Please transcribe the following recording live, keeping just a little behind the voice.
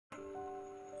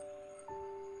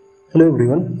Hello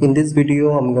everyone, in this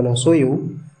video I'm gonna show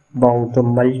you about the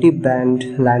multi-band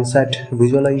LandSat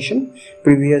visualization.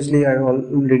 Previously I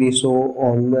already saw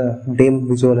on the DIM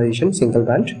visualization single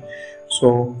band.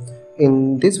 So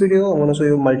in this video I'm gonna show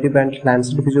you multi-band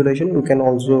LandSat visualization. You can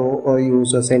also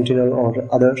use a Sentinel or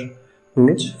other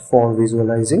image for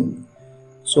visualizing.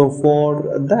 So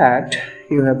for that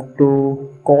you have to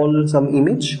call some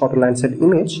image or LandSat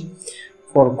image.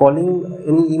 For calling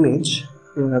any image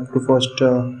you have to first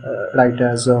write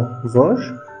as a var,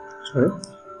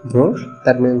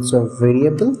 that means a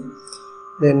variable,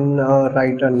 then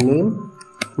write a name,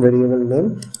 variable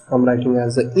name. I'm writing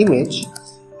as an image,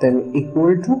 then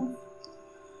equal to,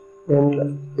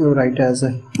 then you write as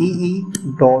a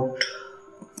ee.image.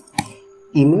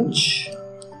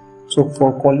 So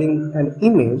for calling an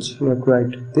image you have to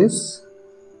write this,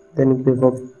 then you give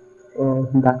a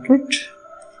bracket,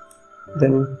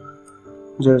 then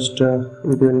just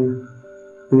within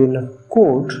a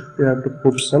code you have to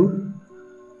put some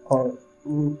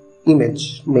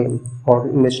image name or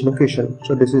image location.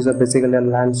 So this is basically a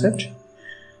LandSat,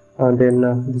 and then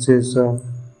this is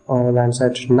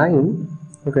LandSat 9.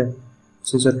 Okay,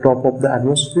 this is the top of the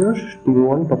atmosphere,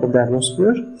 T1 top of the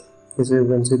atmosphere. This is, you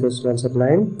can see this LandSat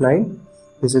 9.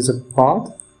 This is a path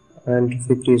and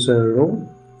 50 is a row,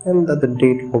 and the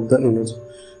date of the image.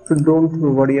 So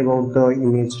don't worry about the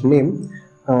image name.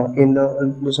 In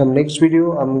some next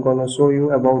video I'm gonna show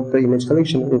you about the image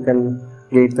collection. You can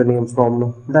get the name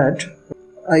from that.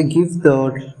 I give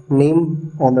the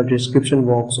name on the description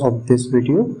box of this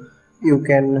video. You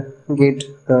can get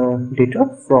the data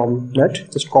from that.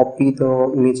 Just copy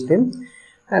the image name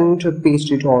and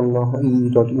paste it on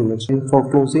ee.image. And for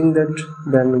closing that,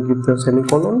 then give the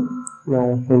semicolon.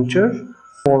 Now enter.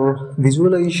 For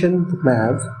visualization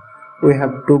map we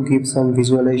have to give some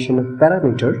visualization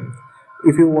parameter.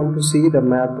 If you want to see the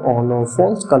map on a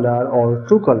false color or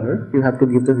true color, you have to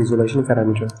give the visualization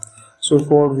parameter. So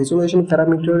for visualization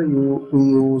parameter we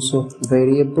use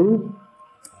variable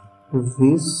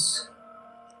vispara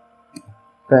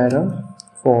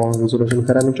for visualization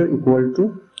parameter equal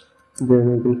to,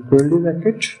 then we will curly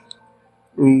bracket.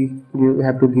 We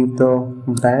have to give the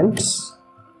bands,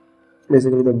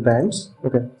 basically the bands,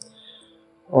 okay,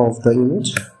 of the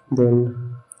image. Then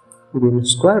within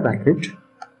square bracket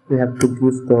we have to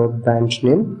give the band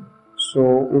name. So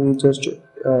we just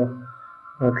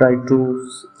try to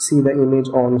see the image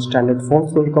on standard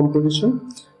font color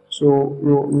composition. So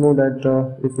you know that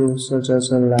if you search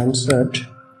as a LandSat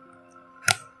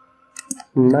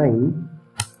 9,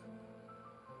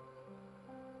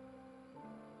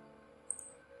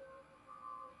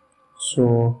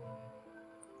 so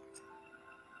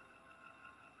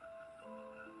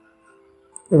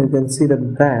you can see the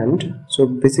band. So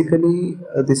basically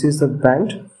this is the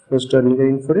band, just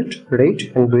name for it, red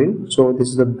and green. So this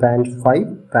is the band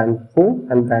 5, band 4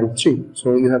 and band 3.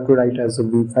 So you have to write as a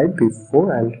B5,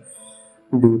 B4 and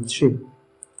B3.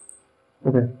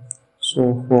 Okay,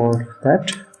 so for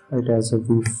that write as a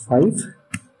B5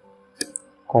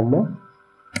 comma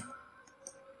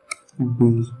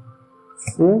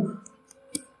B4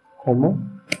 comma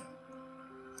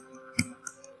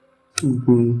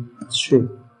B3.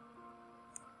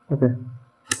 Okay,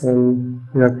 and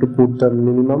you have to put the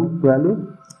minimum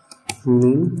value,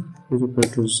 mean is equal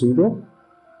to 0,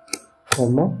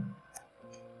 comma.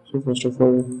 So first of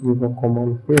all give a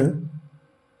comma here,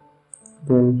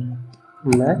 then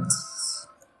max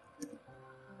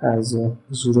as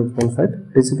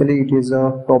 0.5. Basically it is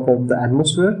a top of the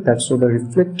atmosphere, that's so the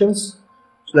reflectance.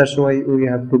 So that's why we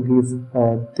have to give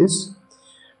this.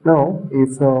 Now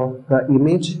if the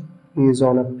image is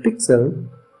on a pixel,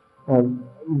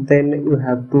 then you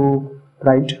have to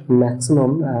write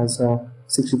maximum as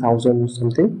 60,000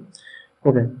 something.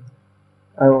 Okay,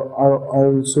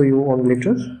 I'll show you on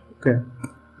later. Okay,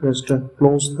 just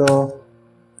close the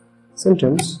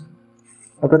sentence.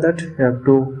 After that you have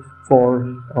to, for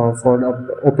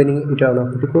opening it on a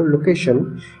particular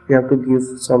location, you have to give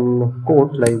some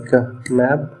code like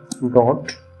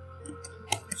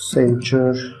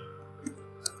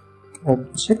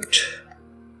Map.centerObject.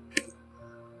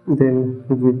 Then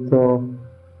give the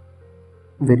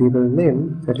variable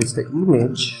name, that is the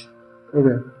image,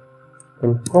 okay,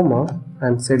 then comma,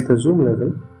 and set the zoom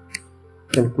level,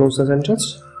 then close the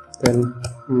sentence. Then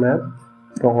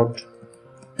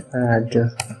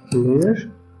Map.addLayer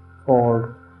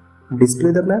or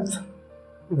display the map,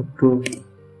 up to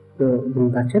the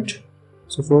bracket.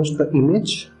 So first the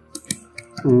image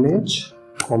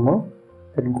comma,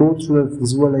 that go through a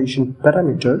visualization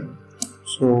parameter.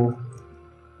 So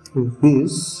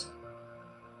vispara,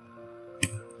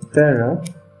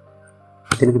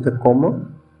 then with the comma,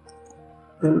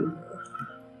 then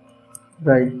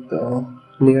write the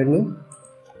layer name,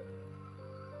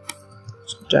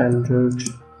 standard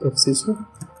FCC.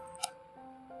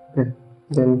 Okay,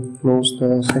 then close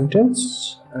the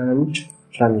sentence and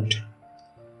run it.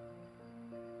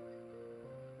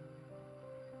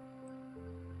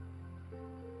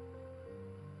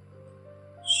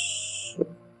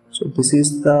 So this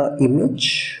is the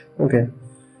image, okay,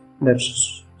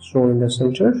 that's shown in the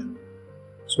center.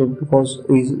 So because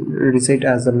we reset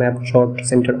as a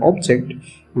Map.centerObject,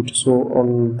 it show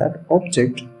on that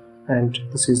object, and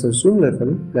this is the zoom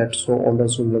level that show on the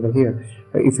zoom level here.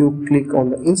 If you click on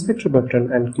the inspector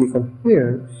button and click on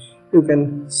here, you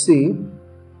can see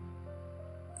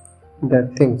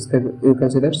that things that you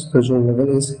can see that the zoom level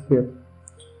is here.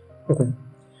 Okay,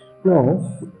 now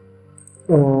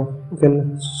you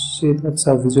can see that's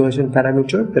a visualization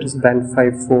parameter, that is band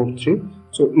 543.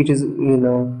 So it is in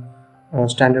a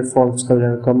standard false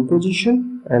color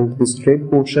composition, and this red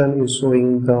portion is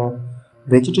showing the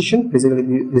vegetation.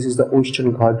 Basically this is the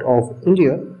Western Ghat of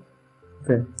India.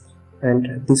 Okay,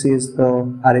 and this is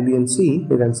the Arabian Sea,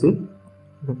 you can see.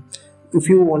 Okay. If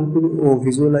you want to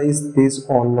visualize this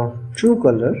on true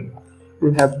color,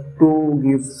 you have to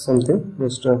give something,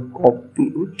 just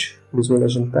copy it,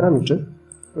 visualization parameter.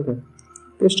 Okay,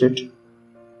 paste it.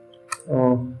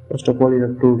 First of all, you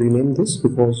have to rename this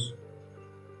because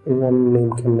one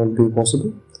name cannot be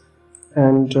possible,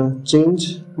 and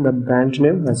change the band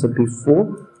name as a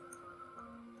before,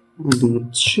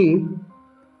 B3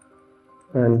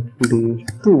 and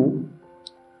B2.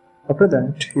 After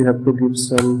that, you have to give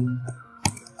some,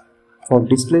 for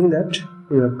displaying that,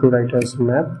 you have to write as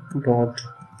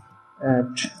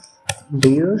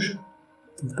Map.addLayer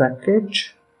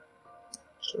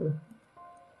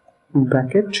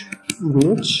bracket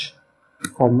image,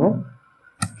 comma,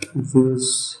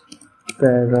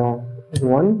 vispara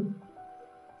 1,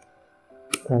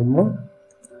 comma,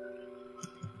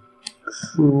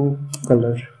 true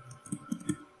color.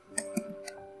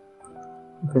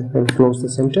 Okay, then close the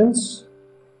sentence.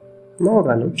 Now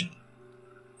run it.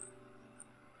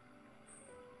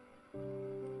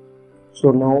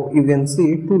 So now you can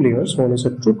see two layers. One is a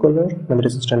true color, another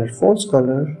is a standard false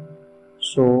color.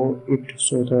 So it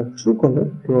shows the true color.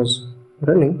 It was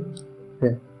running.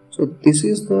 Okay. So this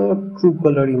is the true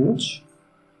color image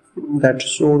that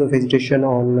show the vegetation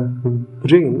on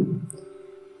green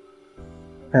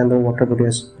and the water body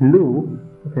as blue.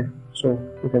 Okay, so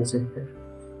you can see here.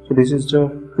 So this is the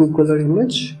true color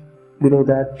image. Below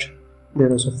that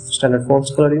there is a standard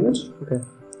false color image. Okay,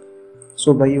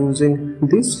 so by using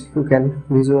this you can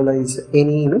visualize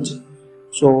any image.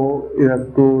 So you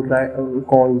have to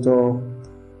call the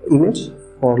image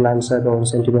for LandSat or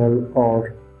Sentinel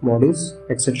or bodies,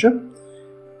 etc.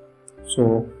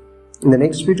 So in the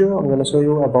next video I'm going to show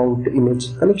you about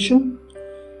image collection.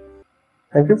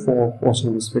 Thank you for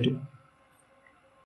watching this video.